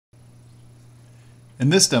In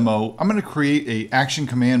this demo, I'm going to create an action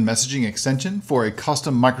command messaging extension for a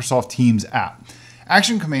custom Microsoft Teams app.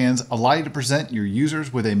 Action commands allow you to present your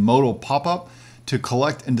users with a modal pop-up to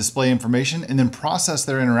collect and display information and then process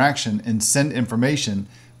their interaction and send information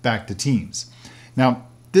back to Teams. Now,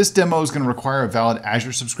 this demo is going to require a valid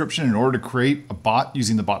Azure subscription in order to create a bot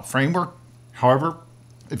using the bot framework. However,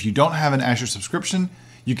 if you don't have an Azure subscription,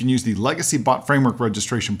 you can use the legacy bot framework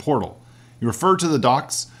registration portal. You refer to the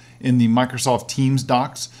docs in the Microsoft Teams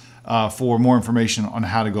docs for more information on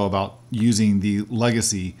how to go about using the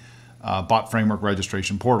legacy bot framework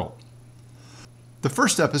registration portal. The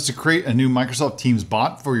first step is to create a new Microsoft Teams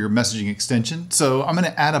bot for your messaging extension. So I'm going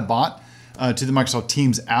to add a bot to the Microsoft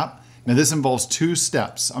Teams app. Now this involves two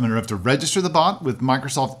steps. I'm going to have to register the bot with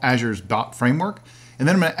Microsoft Azure's bot framework, and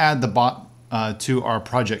then I'm going to add the bot to our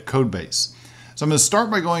project code base. So I'm going to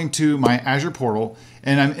start by going to my Azure portal,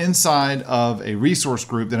 and I'm inside of a resource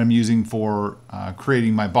group that I'm using for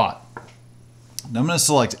creating my bot. Now I'm going to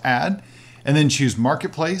select Add, and then choose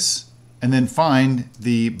Marketplace, and then find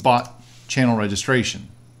the bot channel registration.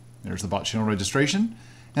 There's the bot channel registration,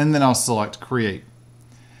 and then I'll select Create.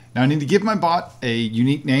 Now I need to give my bot a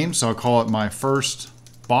unique name, so I'll call it my first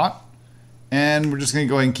bot, and we're just going to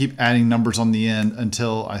go ahead and keep adding numbers on the end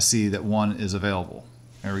until I see that one is available.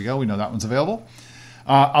 There we go, we know that one's available.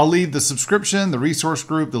 I'll leave the subscription, the resource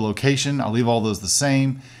group, the location, I'll leave all those the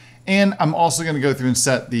same. And I'm also going to go through and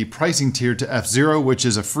set the pricing tier to F0, which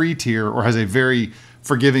is a free tier or has a very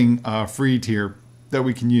forgiving free tier that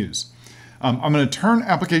we can use. I'm going to turn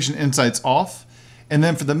application insights off. And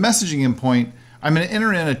then for the messaging endpoint, I'm going to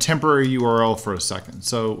enter in a temporary URL for a second.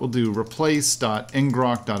 So we'll do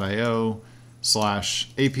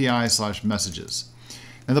replace.ngrok.io/API/messages.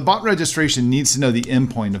 Now the bot registration needs to know the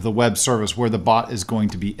endpoint of the web service where the bot is going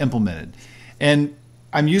to be implemented. And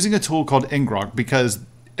I'm using a tool called ngrok because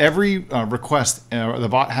every request the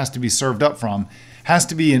bot has to be served up from has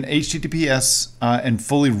to be an HTTPS and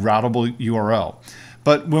fully routable URL.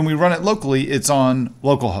 But when we run it locally, it's on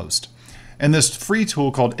localhost. And this free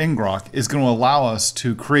tool called ngrok is going to allow us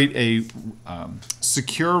to create a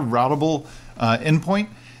secure routable endpoint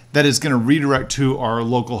that is going to redirect to our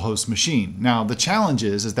local host machine. Now, the challenge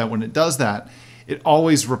is that when it does that, it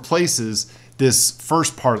always replaces this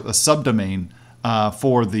first part, the subdomain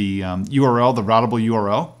for the URL, the routable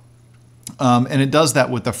URL. And it does that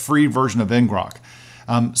with the free version of ngrok.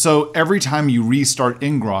 So every time you restart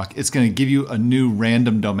ngrok, it's going to give you a new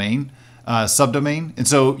random domain, subdomain. And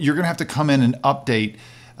so you're going to have to come in and update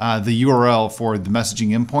the URL for the messaging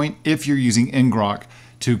endpoint if you're using ngrok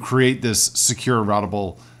to create this secure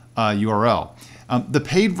routable URL. The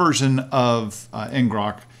paid version of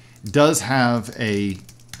ngrok does have the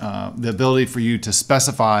ability for you to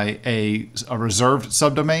specify a reserved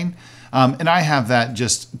subdomain, and I have that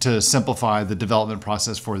just to simplify the development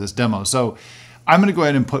process for this demo. So I'm going to go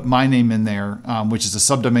ahead and put my name in there, which is a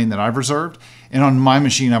subdomain that I've reserved, and on my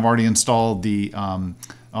machine I've already installed the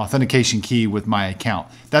authentication key with my account.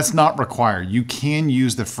 That's not required. You can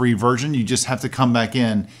use the free version. You just have to come back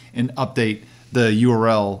in and update the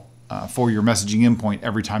URL for your messaging endpoint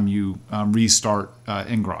every time you restart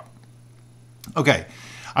ngrok. Okay,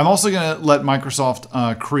 I'm also going to let Microsoft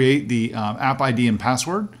create the app ID and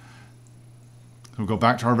password. We'll go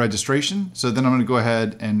back to our registration. So then I'm going to go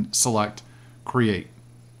ahead and select Create.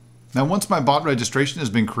 Now, once my bot registration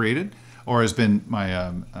has been created, or has been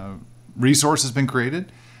my resource has been created,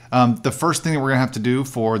 the first thing that we're going to have to do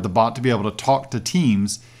for the bot to be able to talk to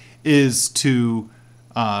Teams is to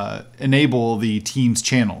enable the Teams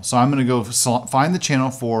channel. So I'm going to go find the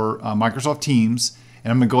channel for Microsoft Teams,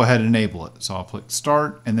 and I'm going to go ahead and enable it. So I'll click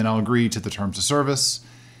Start, and then I'll agree to the terms of service.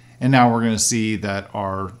 And now we're going to see that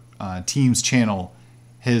our Teams channel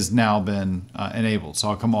has now been enabled. So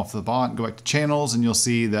I'll come off the bot and go back to channels, and you'll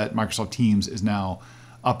see that Microsoft Teams is now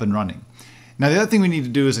up and running. Now the other thing we need to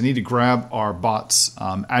do is I need to grab our bot's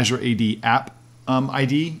Azure AD App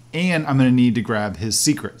ID, and I'm going to need to grab his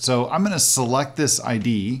secret. So I'm going to select this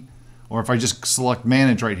ID, or if I just select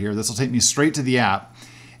Manage right here, this will take me straight to the app.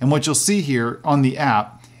 And what you'll see here on the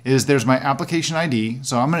app is there's my application ID.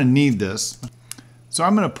 So I'm going to need this. So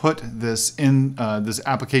I'm going to put this in this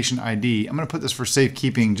application ID. I'm going to put this for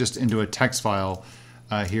safekeeping just into a text file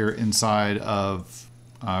here inside of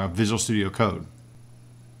Visual Studio Code.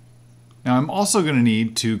 Now I'm also going to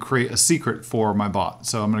need to create a secret for my bot.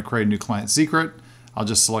 So I'm going to create a new client secret. I'll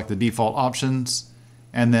just select the default options,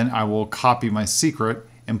 and then I will copy my secret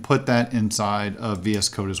and put that inside of VS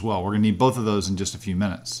Code as well. We're going to need both of those in just a few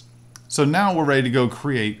minutes. So now we're ready to go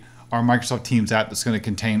create our Microsoft Teams app that's going to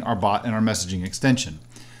contain our bot and our messaging extension.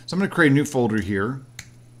 So I'm going to create a new folder here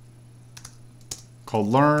called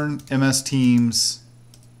Learn MS Teams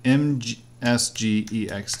MSGEXT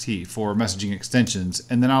for messaging extensions,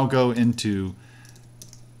 and then I'll go into,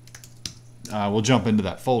 we'll jump into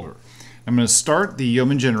that folder. I'm going to start the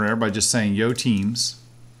Yeoman generator by just saying yo teams.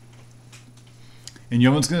 And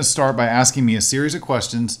Yeoman's going to start by asking me a series of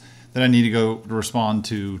questions that I need to go to respond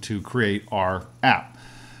to create our app.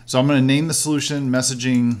 So I'm going to name the solution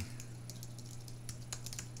messaging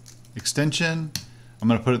extension. I'm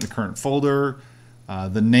going to put it in the current folder.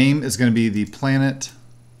 The name is going to be the planet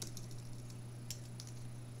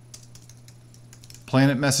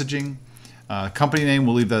messaging. Company name,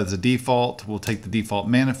 we'll leave that as a default. We'll take the default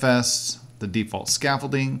manifests, the default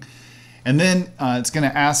scaffolding, and then it's going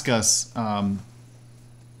to ask us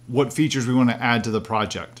what features we want to add to the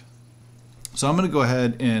project. So I'm going to go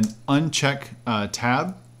ahead and uncheck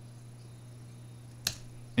tab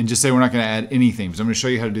and just say we're not going to add anything, because I'm going to show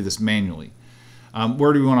you how to do this manually.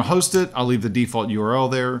 Where do we want to host it? I'll leave the default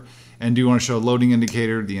URL there. And do you want to show a loading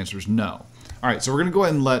indicator? The answer is no. All right, so we're going to go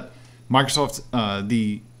ahead and let Microsoft,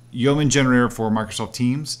 the Yeoman generator for Microsoft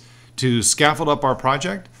Teams, to scaffold up our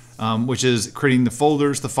project, which is creating the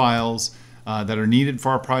folders, the files that are needed for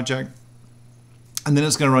our project. And then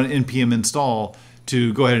it's going to run npm install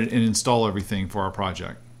to go ahead and install everything for our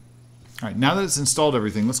project. All right, now that it's installed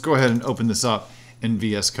everything, let's go ahead and open this up in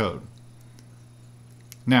VS Code.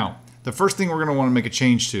 Now, the first thing we're going to want to make a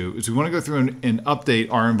change to is we want to go through and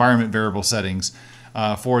update our environment variable settings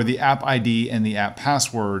for the app ID and the app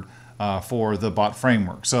password for the bot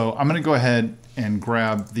framework. So I'm going to go ahead and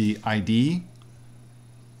grab the ID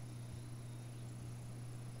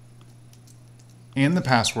and the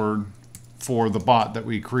password for the bot that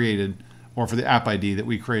we created, or for the app ID that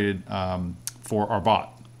we created for our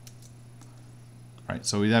bot. All right,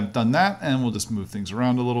 so we have done that, and we'll just move things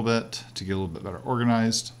around a little bit to get a little bit better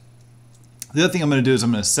organized. The other thing I'm going to do is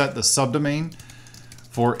I'm going to set the subdomain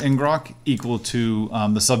for ngrok equal to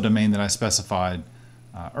the subdomain that I specified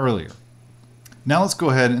earlier. Now let's go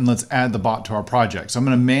ahead and let's add the bot to our project. So I'm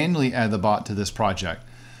going to manually add the bot to this project.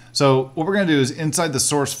 So what we're going to do is inside the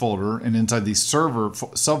source folder and inside the server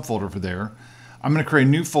subfolder for there, I'm going to create a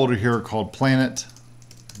new folder here called planet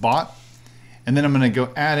bot. And then I'm going to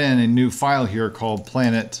go add in a new file here called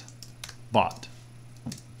planet bot.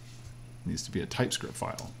 It needs to be a TypeScript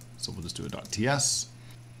file. So we'll just do a .ts.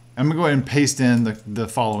 I'm going to go ahead and paste in the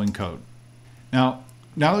following code. Now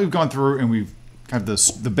that we've gone through and we've kind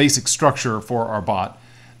of the basic structure for our bot,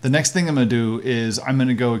 the next thing I'm going to do is I'm going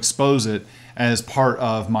to go expose it as part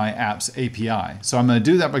of my app's API. So I'm going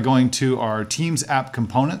to do that by going to our Teams app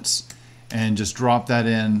components and just drop that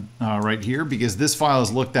in right here, because this file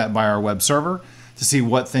is looked at by our web server to see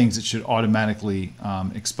what things it should automatically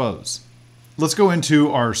expose. Let's go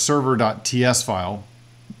into our server.ts file,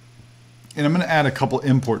 and I'm going to add a couple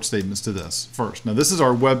import statements to this first. Now this is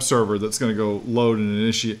our web server that's going to go load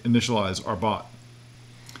and initialize our bot.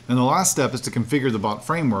 And the last step is to configure the bot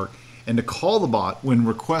framework and to call the bot when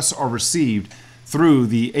requests are received through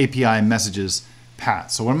the API messages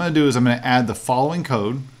path. So what I'm going to do is I'm going to add the following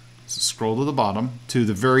code. So scroll to the bottom to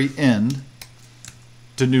the very end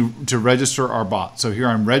to register our bot. So here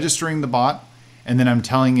I'm registering the bot, and then I'm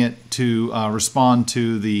telling it to respond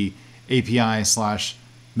to the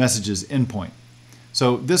API/messages endpoint.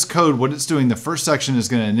 So this code, what it's doing, the first section is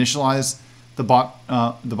going to initialize the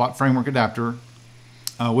bot framework adapter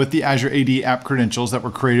with the Azure AD app credentials that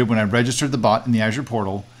were created when I registered the bot in the Azure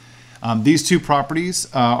portal. These two properties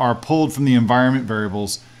are pulled from the environment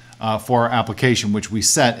variables for our application, which we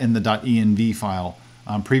set in the .env file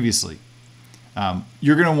previously.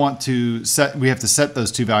 You're going to want to we have to set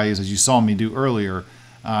those two values, as you saw me do earlier,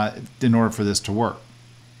 in order for this to work.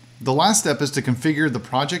 The last step is to configure the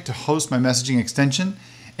project to host my messaging extension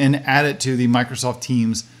and add it to the Microsoft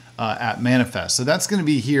Teams app manifest. So that's going to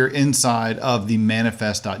be here inside of the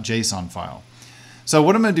manifest.json file. So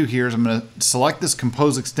what I'm going to do here is I'm going to select this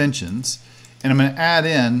compose extensions, and I'm going to add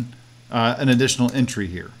in an additional entry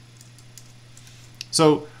here.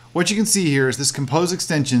 So what you can see here is this compose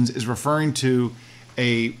extensions is referring to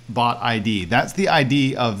a bot ID. That's the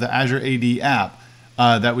ID of the Azure AD app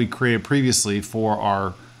that we created previously for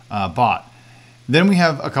our bot. Then we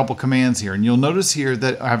have a couple commands here, and you'll notice here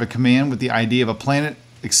that I have a command with the ID of a planet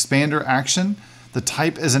expander action. The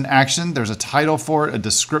type is an action. There's a title for it, a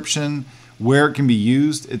description, where it can be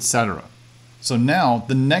used, etc. So now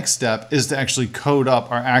the next step is to actually code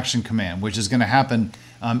up our action command, which is going to happen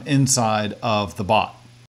inside of the bot.